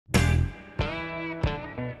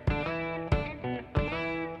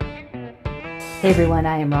Hey everyone,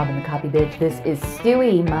 I am Robin the Copy Bitch. This is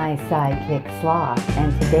Stewie, my sidekick sloth,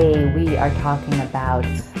 and today we are talking about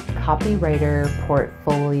copywriter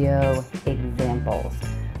portfolio examples.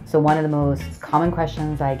 So one of the most common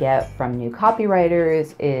questions I get from new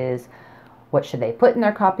copywriters is, what should they put in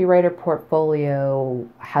their copywriter portfolio?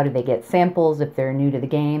 How do they get samples if they're new to the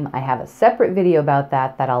game? I have a separate video about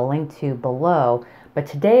that I'll link to below, but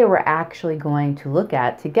today we're actually going to look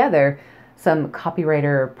at together some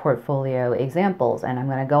copywriter portfolio examples, and I'm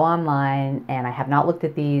going to go online, and I have not looked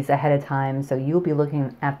at these ahead of time, so you'll be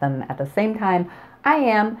looking at them at the same time I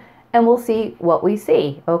am, and we'll see what we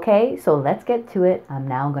see. Okay, so let's get to it. I'm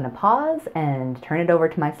now going to pause and turn it over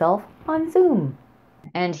to myself on Zoom.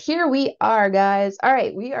 And here we are, guys. All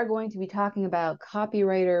right, we are going to be talking about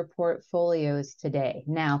copywriter portfolios today.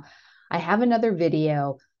 Now, I have another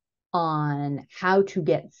video on how to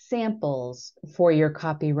get samples for your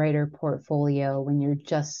copywriter portfolio when you're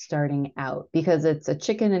just starting out, because it's a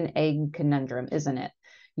chicken and egg conundrum, isn't it?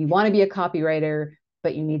 You want to be a copywriter,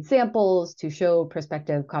 but you need samples to show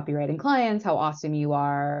prospective copywriting clients how awesome you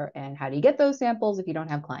are, and how do you get those samples if you don't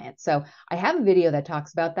have clients? So I have a video that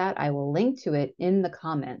talks about that. I will link to it in the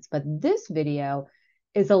comments, but this video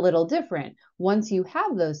is a little different. Once you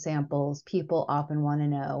have those samples, people often want to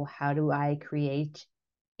know, how do I create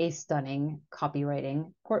a stunning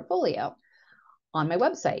copywriting portfolio on my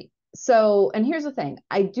website? So, and here's the thing,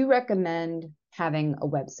 I do recommend having a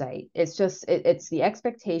website. It's just, it's the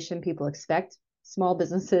expectation. People expect small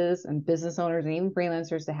businesses and business owners and even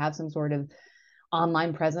freelancers to have some sort of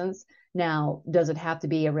online presence. Now, does it have to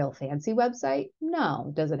be a real fancy website?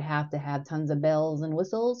 No. Does it have to have tons of bells and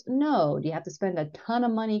whistles? No. Do you have to spend a ton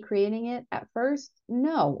of money creating it at first?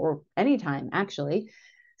 No, or anytime, actually.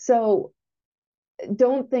 So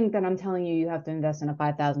don't think that I'm telling you have to invest in a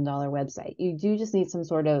 $5,000 website. You do just need some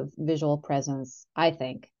sort of visual presence, I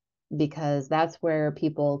think, because that's where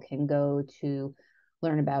people can go to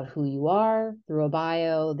learn about who you are through a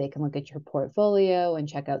bio. They can look at your portfolio and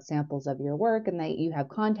check out samples of your work, and that you have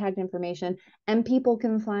contact information, and people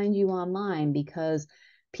can find you online because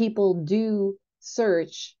people do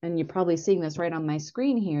search, and you're probably seeing this right on my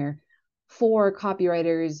screen here, for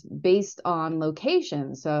copywriters based on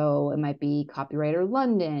location. So it might be copywriter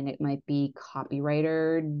London, it might be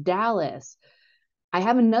copywriter Dallas. I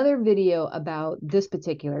have another video about this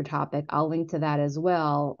particular topic. I'll link to that as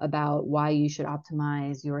well, about why you should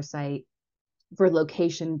optimize your site for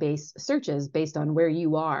location-based searches based on where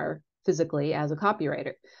you are physically as a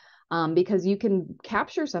copywriter. Because you can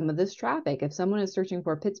capture some of this traffic. If someone is searching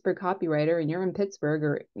for a Pittsburgh copywriter and you're in Pittsburgh,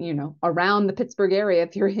 or around the Pittsburgh area,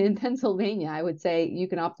 if you're in Pennsylvania, I would say you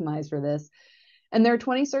can optimize for this. And there are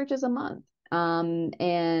 20 searches a month,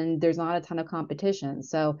 and there's not a ton of competition.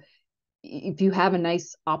 So if you have a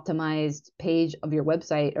nice optimized page of your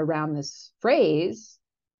website around this phrase,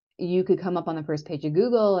 you could come up on the first page of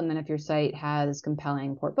Google. And then if your site has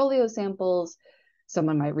compelling portfolio samples,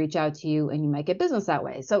 someone might reach out to you and you might get business that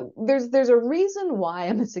way. So there's a reason why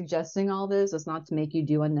I'm suggesting all this. It's not to make you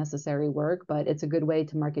do unnecessary work, but it's a good way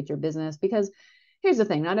to market your business. Because here's the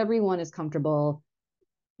thing, not everyone is comfortable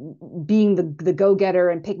being the go-getter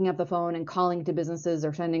and picking up the phone and calling to businesses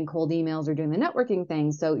or sending cold emails or doing the networking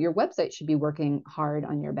thing. So your website should be working hard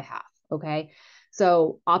on your behalf. Okay.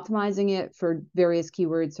 So optimizing it for various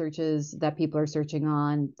keyword searches that people are searching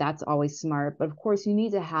on, that's always smart. But of course, you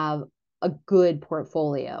need to have a good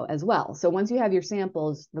portfolio as well. So once you have your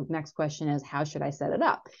samples, the next question is, how should I set it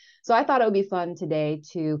up? So I thought it would be fun today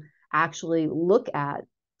to actually look at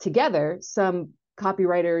together some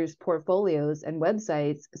copywriters' portfolios and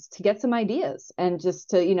websites to get some ideas, and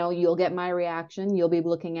just to, you'll get my reaction. You'll be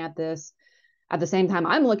looking at this at the same time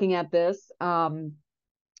I'm looking at this.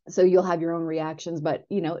 So you'll have your own reactions, but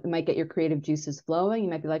it might get your creative juices flowing.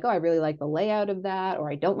 You might be like, oh, I really like the layout of that,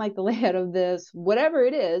 or I don't like the layout of this, whatever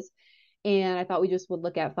it is. And I thought we just would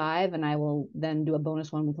look at 5, and I will then do a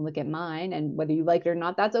bonus one. We can look at mine, and whether you like it or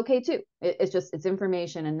not, that's okay too. It's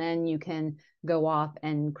information. And then you can go off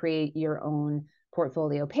and create your own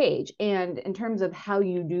portfolio page. And in terms of how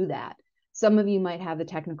you do that, some of you might have the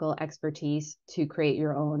technical expertise to create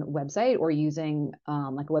your own website, or using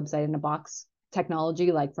like a website in a box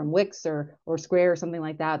technology, like from Wix or Square or something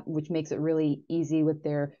like that, which makes it really easy with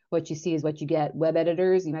their what you see is what you get web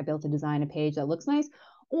editors. You might be able to design a page that looks nice.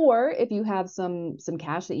 Or if you have some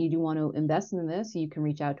cash that you do want to invest in this, you can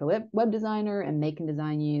reach out to a web designer and they can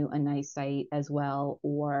design you a nice site as well.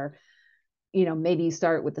 Or maybe you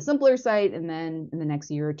start with the simpler site, and then in the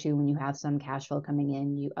next year or two, when you have some cash flow coming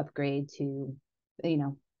in, you upgrade to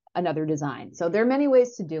another design. So there are many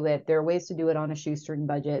ways to do it. There are ways to do it on a shoestring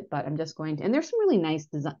budget, but I'm just going to, and there's some really nice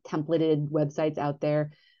templated websites out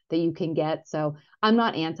there that you can get. So I'm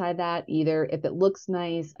not anti that either. If it looks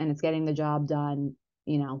nice and it's getting the job done,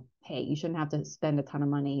 you know, hey, you shouldn't have to spend a ton of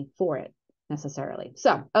money for it necessarily.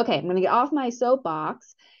 So, okay, I'm going to get off my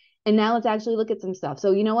soapbox and now let's actually look at some stuff.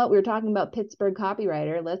 So you know what? We were talking about Pittsburgh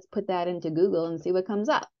copywriter. Let's put that into Google and see what comes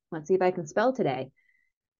up. Let's see if I can spell today.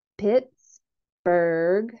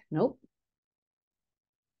 Pittsburgh, nope.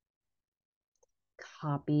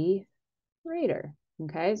 Copywriter.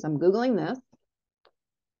 Okay, so I'm Googling this.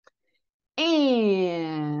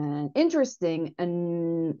 And interestingly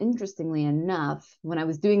enough, when I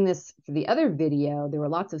was doing this for the other video, there were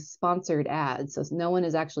lots of sponsored ads. So no one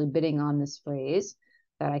is actually bidding on this phrase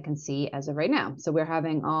that I can see as of right now. So we're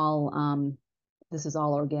having all, this is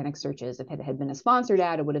all organic searches. If it had been a sponsored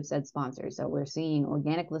ad, it would have said sponsored. So we're seeing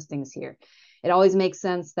organic listings here. It always makes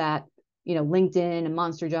sense that, you know, LinkedIn and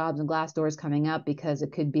Monster Jobs and Glassdoor is coming up because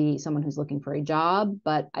it could be someone who's looking for a job.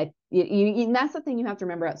 But and that's the thing you have to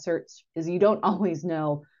remember at search is you don't always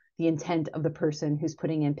know the intent of the person who's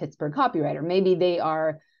putting in Pittsburgh copywriter. Maybe they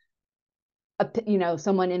are,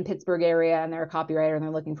 someone in Pittsburgh area and they're a copywriter and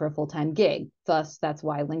they're looking for a full-time gig. Thus, that's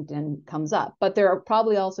why LinkedIn comes up. But there are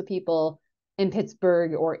probably also people in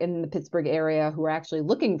Pittsburgh or in the Pittsburgh area who are actually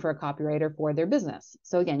looking for a copywriter for their business.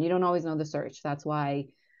 So again, you don't always know the search. That's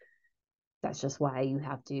just why you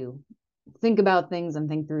have to think about things and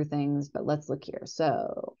think through things. But let's look here.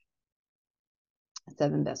 So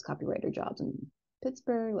 7 best copywriter jobs in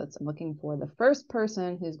Pittsburgh. I'm looking for the first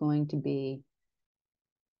person who's going to be.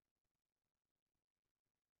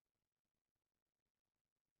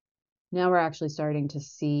 Now we're actually starting to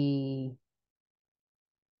see.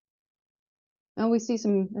 Oh, we see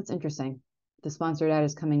some, that's interesting. The sponsored ad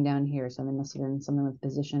is coming down here. So there must have been something with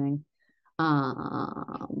positioning.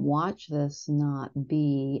 Watch this not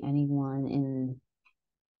be anyone in.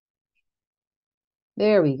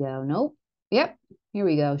 There we go. Nope. Yep. Here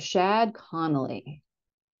we go. Shad Connolly.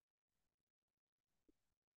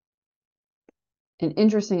 And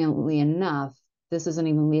interestingly enough, this isn't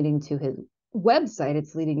even leading to his website.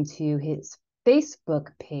 It's leading to his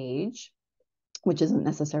Facebook page, which isn't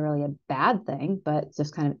necessarily a bad thing, but it's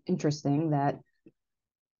just kind of interesting that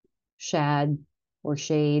Shad or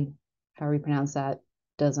Shade, however you pronounce that,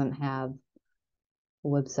 doesn't have a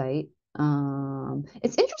website.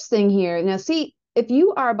 It's interesting here. Now, see, if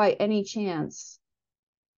you are by any chance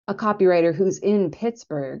a copywriter who's in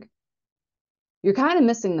Pittsburgh, you're kind of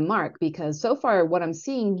missing the mark because so far what I'm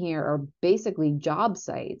seeing here are basically job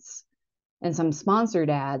sites and some sponsored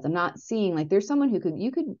ads. I'm not seeing like there's someone who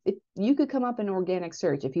you could come up in organic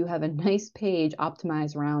search if you have a nice page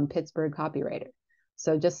optimized around Pittsburgh copywriter.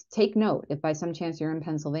 So just take note if by some chance you're in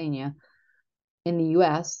Pennsylvania in the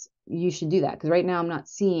US, you should do that because right now I'm not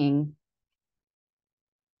seeing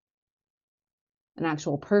an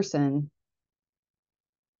actual person.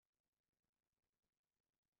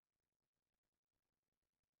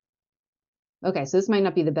 Okay, so this might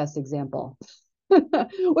not be the best example,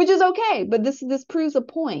 which is okay, but this proves a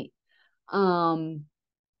point. So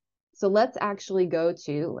let's actually let's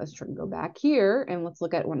try to go back here and let's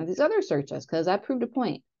look at one of these other searches because that proved a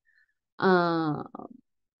point. How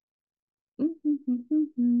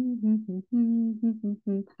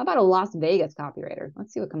about a Las Vegas copywriter?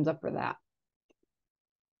 Let's see what comes up for that.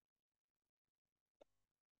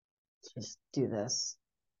 Let's just do this.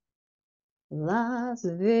 Las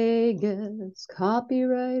Vegas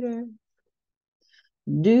copywriter.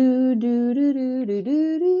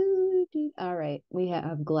 All right, we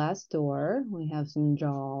have Glassdoor. We have some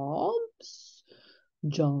jobs.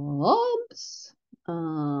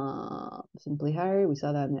 Simply Hired. We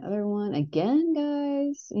saw that in the other one. Again,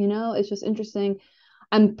 guys, it's just interesting.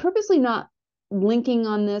 I'm purposely not linking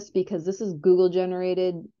on this because this is Google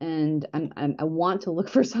generated, and I want to look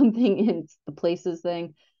for something in the places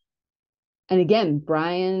thing. And again,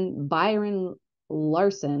 Byron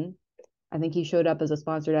Larson, I think he showed up as a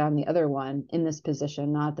sponsored ad on the other one in this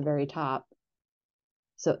position, not at the very top.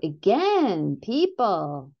 So again,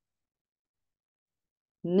 people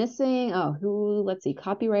missing. Let's see,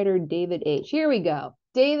 copywriter David H. Here we go.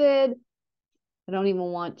 David, I don't even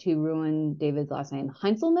want to ruin David's last name.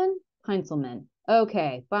 Heinzelman.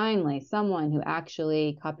 Okay, finally, someone who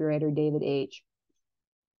actually, copywriter David H.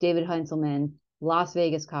 David Heinzelman, Las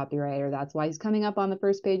Vegas copywriter. That's why he's coming up on the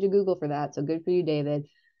first page of Google for that. So good for you, David.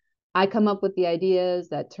 I come up with the ideas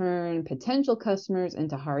that turn potential customers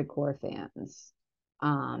into hardcore fans.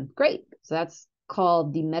 Great. So that's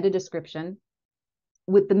called the meta description.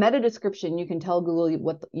 With the meta description, you can tell Google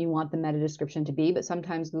what you want the meta description to be, but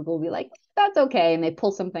sometimes Google will be like, that's okay. And they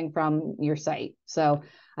pull something from your site. So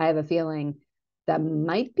I have a feeling that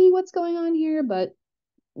might be what's going on here, but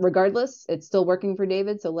regardless, it's still working for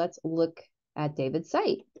David. So let's look at David's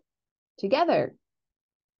site together.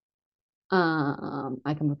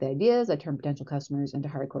 I come up with ideas. I turn potential customers into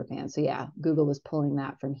hardcore fans. So yeah, Google was pulling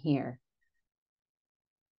that from here.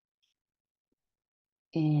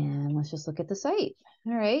 And let's just look at the site.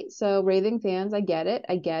 All right, so raving fans, I get it.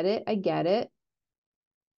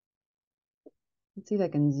 Let's see if I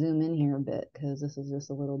can zoom in here a bit, because this is just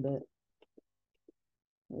a little bit.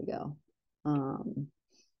 There we go.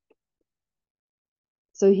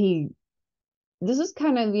 So this is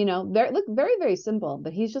kind of, very, very simple,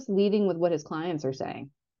 but he's just leading with what his clients are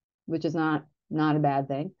saying, which is not a bad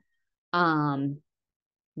thing.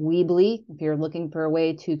 Weebly, if you're looking for a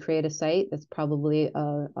way to create a site, that's probably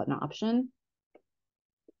an option.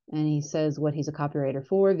 And he says what he's a copywriter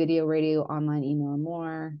for: video, radio, online, email, and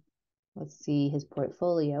more. Let's see his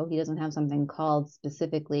portfolio. He doesn't have something called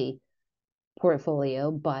specifically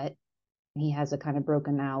portfolio, but he has a kind of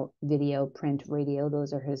broken out video, print, radio.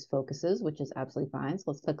 Those are his focuses, which is absolutely fine. So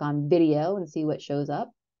let's click on video and see what shows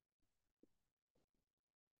up.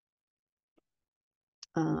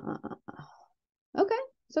 Okay,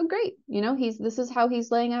 so great. This is how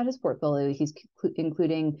he's laying out his portfolio. He's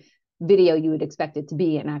including video. You would expect it to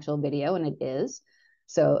be an actual video, and it is.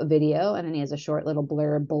 So a video, and then he has a short little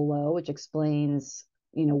blurb below, which explains,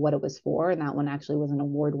 what it was for. And that one actually was an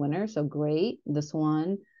award winner. So great. This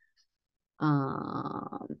one,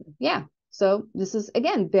 yeah. So this is,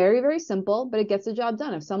 again, very, very simple, but it gets the job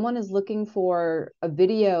done. If someone is looking for a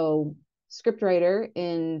video scriptwriter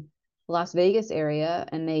in Las Vegas area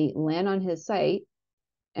and they land on his site,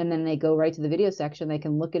 and then they go right to the video section, they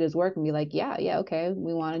can look at his work and be like, yeah, okay,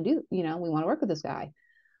 we want to work with this guy.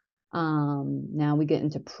 Now we get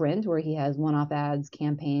into print, where he has one-off ads,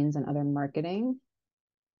 campaigns, and other marketing.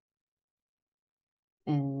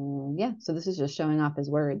 And yeah, so this is just showing off his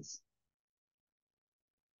words,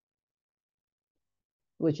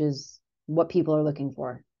 which is what people are looking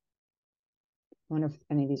for. I wonder if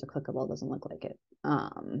any of these are clickable. It doesn't look like it.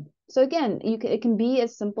 So again, it can be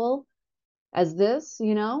as simple as this.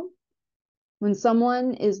 When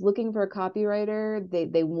someone is looking for a copywriter,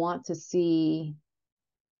 they want to see.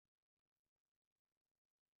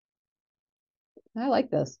 I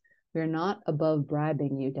like this. We're not above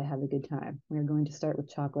bribing you to have a good time. We're going to start with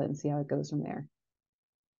chocolate and see how it goes from there.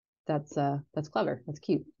 That's clever. That's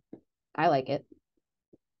cute. I like it.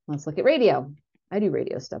 Let's look at radio. I do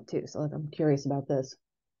radio stuff too, so I'm curious about this.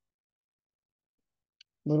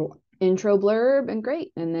 Little intro blurb, and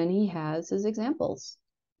great. And then he has his examples.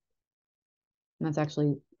 And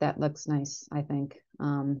that looks nice, I think.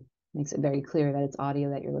 Makes it very clear that it's audio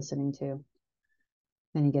that you're listening to.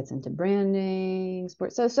 Then he gets into branding,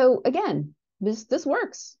 sports. So again, this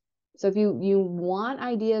works. So if you want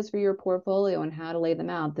ideas for your portfolio and how to lay them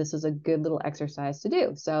out, this is a good little exercise to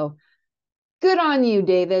do. So good on you,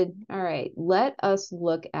 David. All right, let us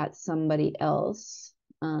look at somebody else.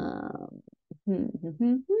 What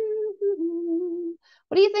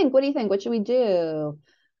do you think? What should we do?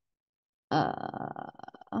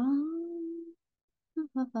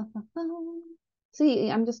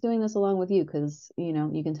 See, I'm just doing this along with you because,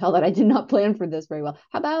 you can tell that I did not plan for this very well.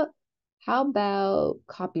 How about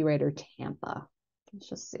Copywriter Tampa? Let's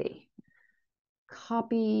just see.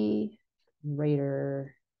 Copywriter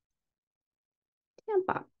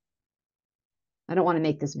Tampa. I don't want to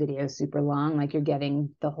make this video super long, like you're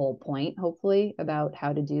getting the whole point, hopefully, about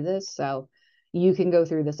how to do this. So you can go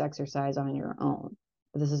through this exercise on your own.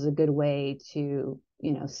 But this is a good way to,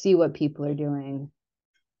 see what people are doing.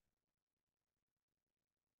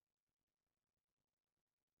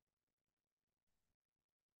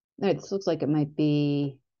 All right, this looks like it might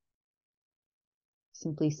be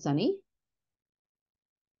Simply Sunny.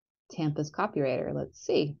 Tampa's copywriter. Let's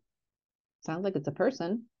see. Sounds like it's a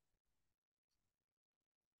person.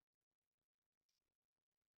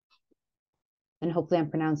 And hopefully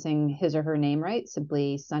I'm pronouncing his or her name right.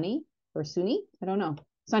 Simply Sunny or Suni. I don't know.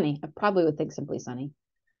 Sunny. I probably would think Simply Sunny.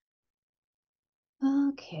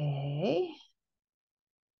 Okay.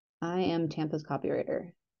 I am Tampa's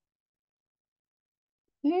copywriter.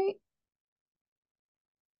 All right.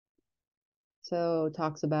 So it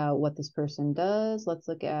talks about what this person does. Let's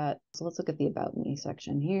look at the About Me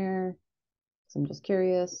section here. So I'm just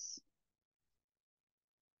curious.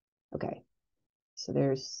 Okay. So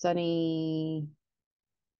there's Sunny.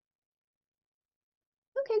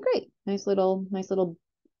 Okay, great. Nice little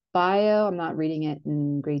bio. I'm not reading it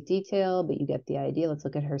in great detail, but you get the idea. Let's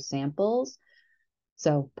look at her samples.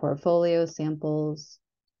 So portfolio samples.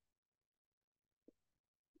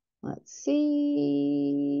 Let's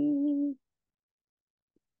see.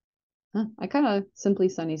 I kind of Simply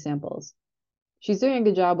Sunny samples. She's doing a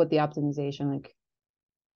good job with the optimization. Like,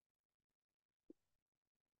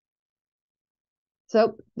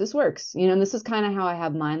 so this works, you know, and this is kind of how I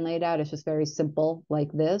have mine laid out. It's just very simple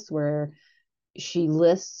like this, where she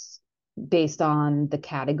lists based on the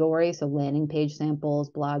category. So landing page samples,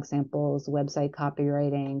 blog samples, website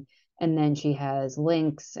copywriting, and then she has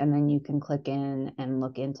links, and then you can click in and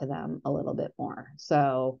look into them a little bit more.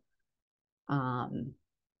 So,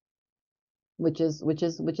 which is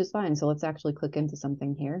fine. So let's actually click into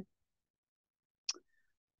something here.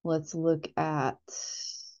 Let's look at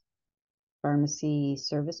pharmacy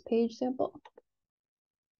service page sample.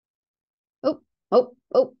 Oh.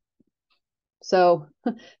 So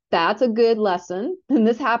that's a good lesson. And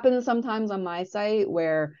this happens sometimes on my site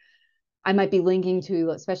where I might be linking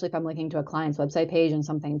to, especially if I'm linking to a client's website page and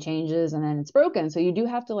something changes and then it's broken. So you do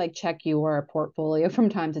have to like check your portfolio from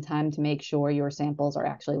time to time to make sure your samples are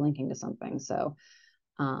actually linking to something. So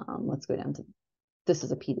let's go down to, this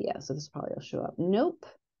is a PDF, so this probably will show up. Nope.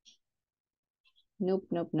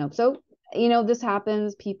 So, you know, this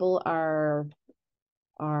happens. People are,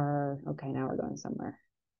 okay, now we're going somewhere.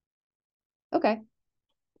 Okay.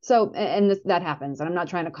 So, and that happens, and I'm not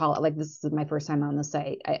trying to call it like this is my first time on the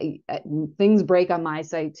site. Things break on my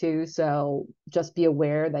site too. So just be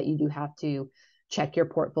aware that you do have to check your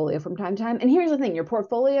portfolio from time to time. And here's the thing, your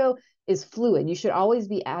portfolio is fluid. You should always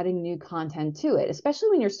be adding new content to it, especially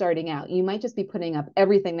when you're starting out. You might just be putting up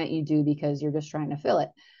everything that you do because you're just trying to fill it.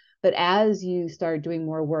 But as you start doing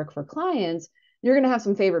more work for clients, you're going to have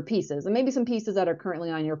some favorite pieces, and maybe some pieces that are currently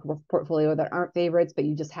on your portfolio that aren't favorites, but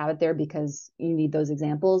you just have it there because you need those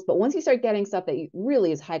examples. But once you start getting stuff that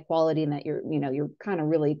really is high quality and that you're kind of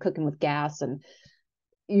really cooking with gas, and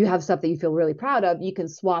you have stuff that you feel really proud of, you can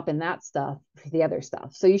swap in that stuff for the other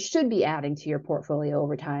stuff. So you should be adding to your portfolio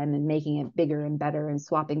over time and making it bigger and better and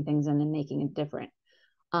swapping things in and making it different.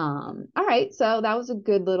 All right, so that was a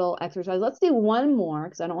good little exercise. Let's do one more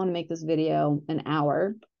because I don't want to make this video an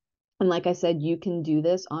hour. And like I said, you can do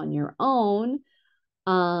this on your own.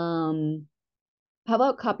 How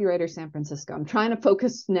about Copywriter San Francisco? I'm trying to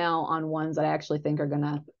focus now on ones that I actually think are going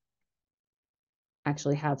to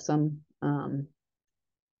actually have some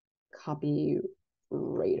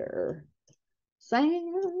Copywriter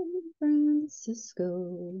San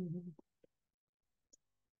Francisco.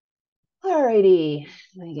 Alrighty,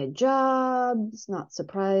 I get jobs, not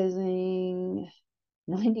surprising.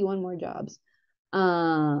 91 more jobs.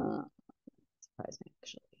 Surprising,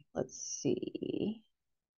 actually. Let's see.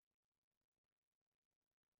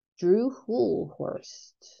 Drew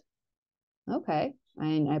Hulhorst. Okay.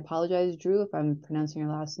 I apologize, Drew, if I'm pronouncing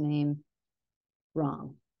your last name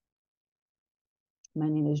wrong. My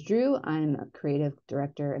name is Drew. I'm a creative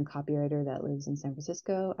director and copywriter that lives in San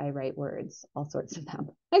Francisco. I write words, all sorts of them.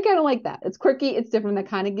 I kind of like that. It's quirky. It's different. That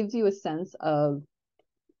kind of gives you a sense of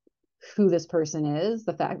who this person is.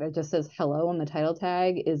 The fact that it just says hello on the title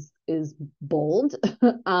tag is bold.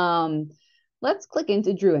 Let's click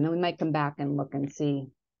into Drew, and then we might come back and look and see.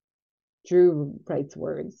 Drew writes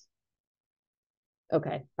words.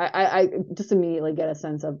 Okay. I just immediately get a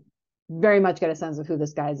sense of, very much get a sense of who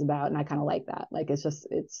this guy is about. And I kind of like that. Like, it's just,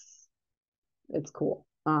 it's cool.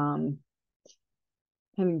 Having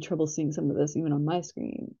trouble seeing some of this even on my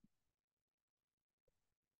screen.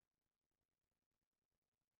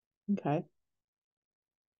 Okay.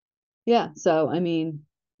 Yeah. So, I mean,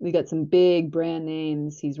 we got some big brand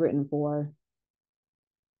names he's written for.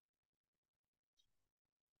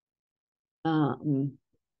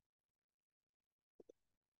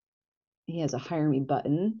 He has a hire me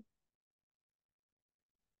button.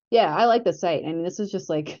 Yeah, I like the site. I mean, this is just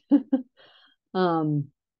like, oh,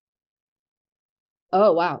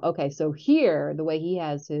 wow. Okay. So here, the way he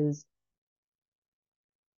has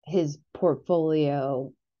his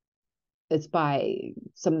portfolio, it's by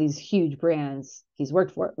some of these huge brands he's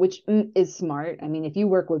worked for, which is smart. I mean, if you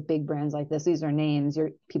work with big brands like this, these are names,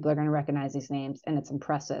 people are going to recognize these names, and it's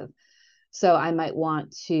impressive. So I might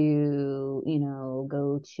want to, you know,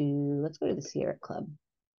 let's go to the Sierra Club.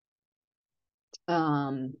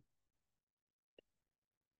 And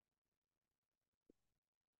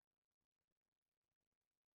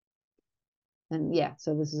yeah,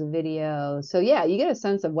 so this is a video. So yeah, you get a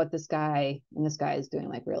sense of what this guy is doing,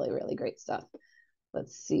 like really, really great stuff.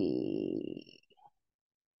 Let's see.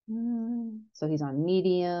 So he's on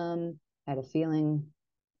Medium. I had a feeling.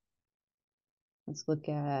 Let's look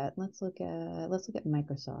at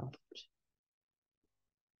Microsoft.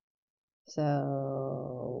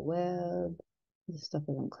 So web, this stuff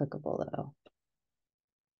isn't clickable though.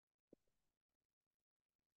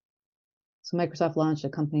 So Microsoft launched a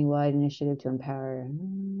company-wide initiative to empower.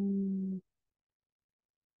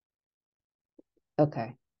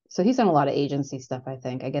 Okay. So he's done a lot of agency stuff, I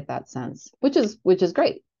think. I get that sense, which is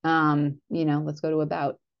great. Let's go to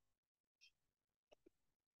about.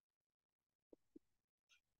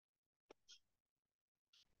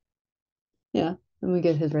 Yeah, let me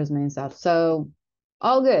get his resume and stuff. So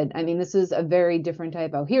all good. I mean, this is a very different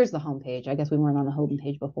type. Oh, here's the homepage. I guess we weren't on the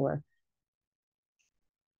homepage before.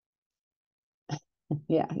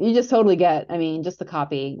 Yeah, you just totally get, I mean, just the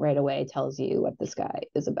copy right away tells you what this guy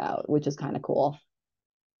is about, which is kind of cool.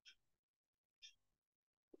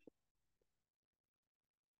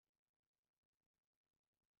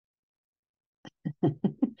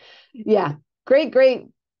 Yeah, great,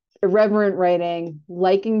 irreverent writing,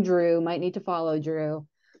 liking Drew, might need to follow Drew.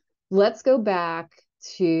 Let's go back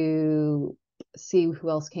to see who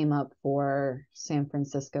else came up for San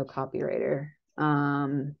Francisco copywriter.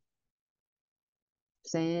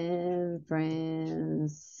 San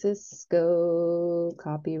Francisco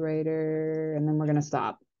copywriter, and then we're going to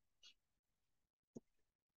stop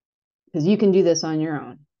because you can do this on your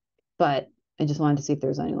own, but I just wanted to see if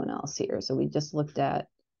there's anyone else here. So we just looked at,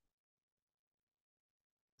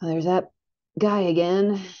 oh, there's that guy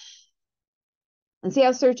again, and see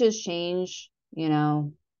how searches change,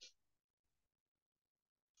 let's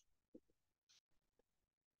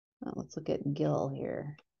look at Gil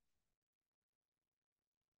here.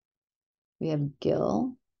 We have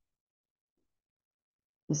Gil.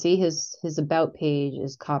 You see his about page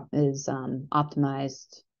is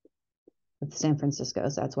optimized with San Francisco,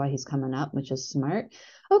 so that's why he's coming up, which is smart.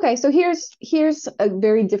 Okay, so here's a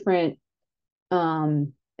very different,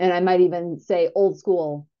 and I might even say old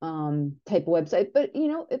school type of website, but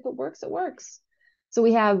if it works, it works. So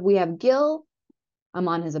we have Gil. I'm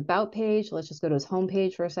on his about page. Let's just go to his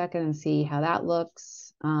homepage for a second and see how that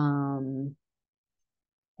looks.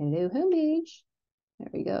 Hello homepage. There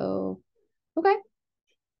we go. Okay.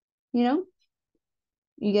 You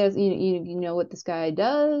guys, you know what this guy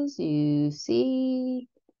does. You see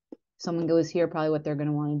someone goes here, probably what they're going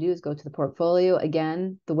to want to do is go to the portfolio.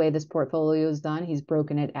 Again, the way this portfolio is done, he's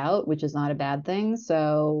broken it out, which is not a bad thing.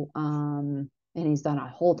 So, and he's done a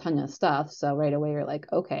whole ton of stuff. So right away, you're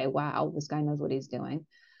like, okay, wow, this guy knows what he's doing.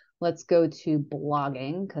 Let's go to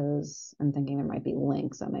blogging because I'm thinking there might be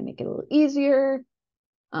links that might make it a little easier.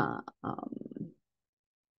 I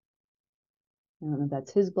don't know if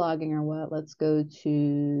that's his blogging or what. Let's go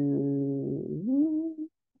to,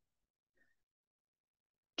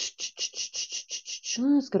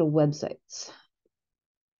 let's go to websites.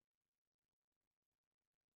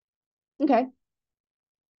 Okay.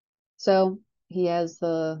 So he has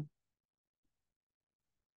the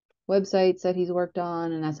websites that he's worked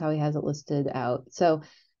on, and that's how he has it listed out. So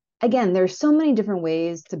again, there's so many different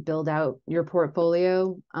ways to build out your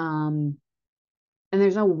portfolio. And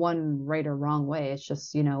there's no one right or wrong way. It's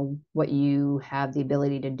just, what you have the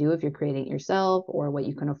ability to do if you're creating it yourself, or what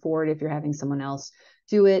you can afford if you're having someone else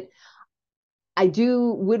do it. I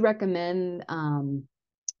would recommend,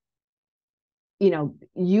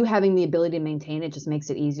 you having the ability to maintain it just makes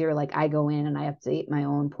it easier. Like I go in and I update my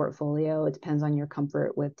own portfolio. It depends on your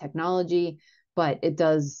comfort with technology, but it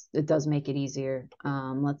does make it easier.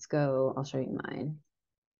 Let's go, I'll show you mine.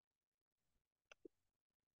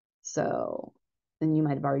 So then you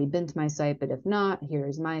might have already been to my site, but if not,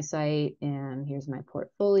 here's my site and here's my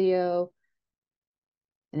portfolio.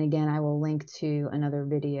 And again, I will link to another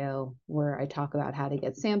video where I talk about how to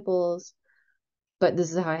get samples, but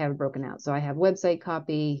this is how I have it broken out. So I have website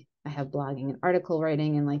copy, I have blogging and article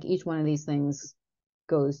writing, and like each one of these things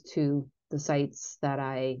goes to the sites that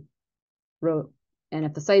I wrote. And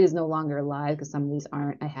if the site is no longer live, because some of these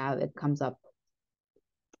aren't, it comes up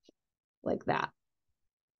like that.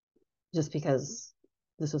 Just because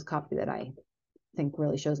this was copy that I think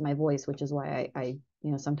really shows my voice, which is why I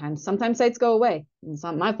sometimes sites go away. It's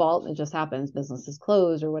not my fault. It just happens. Business is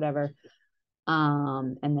closed or whatever.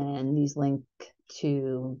 And then these link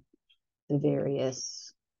to the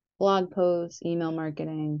various blog posts, email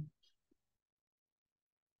marketing,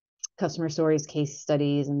 customer stories, case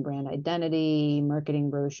studies, and brand identity, marketing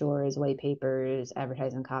brochures, white papers,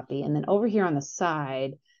 advertising copy. And then over here on the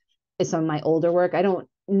side is some of my older work. I don't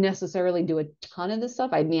necessarily do a ton of this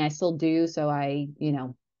stuff. I mean, I still do. So I,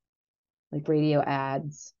 like radio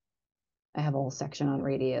ads. I have a whole section on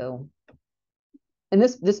radio. And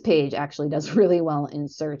this page actually does really well in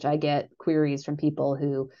search. I get queries from people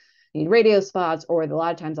who need radio spots, or a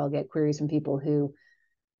lot of times I'll get queries from people who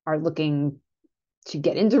are looking to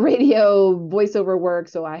get into radio voiceover work.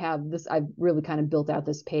 So I've really kind of built out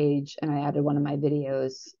this page, and I added one of my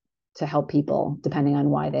videos to help people depending on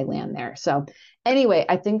why they land there. So anyway,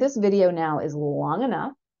 I think this video now is long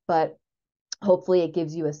enough, but hopefully it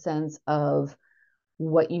gives you a sense of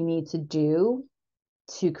what you need to do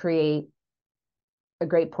to create a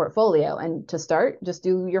great portfolio. And to start, just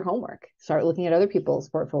do your homework. Start looking at other people's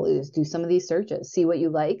portfolios. Do some of these searches. See what you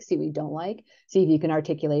like, see what you don't like, see if you can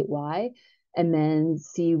articulate why, and then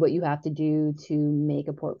see what you have to do to make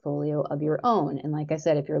a portfolio of your own. And like I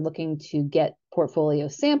said, if you're looking to get portfolio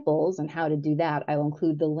samples and how to do that, I will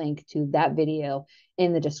include the link to that video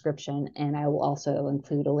in the description, and I will also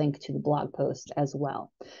include a link to the blog post as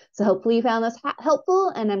well. So hopefully you found this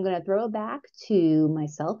helpful, and I'm going to throw it back to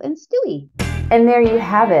myself and Stewie. And there you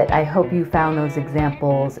have it. I hope you found those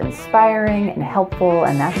examples inspiring and helpful,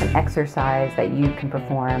 and that's an exercise that you can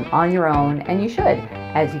perform on your own, and you should,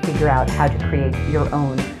 as you figure out how to create your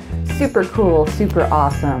own super cool, super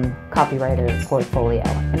awesome copywriter portfolio.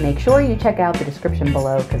 And make sure you check out the description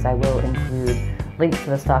below, because I will include links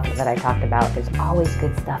to the stuff that I talked about. There's always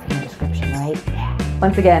good stuff in the description, right? Yeah.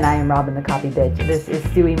 Once again, I am Robin the Copy Bitch. This is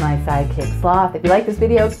Stewie, my sidekick sloth. If you like this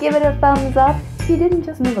video, give it a thumbs up. If you didn't,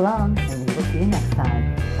 just move along, and we will see you next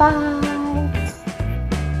time. Bye!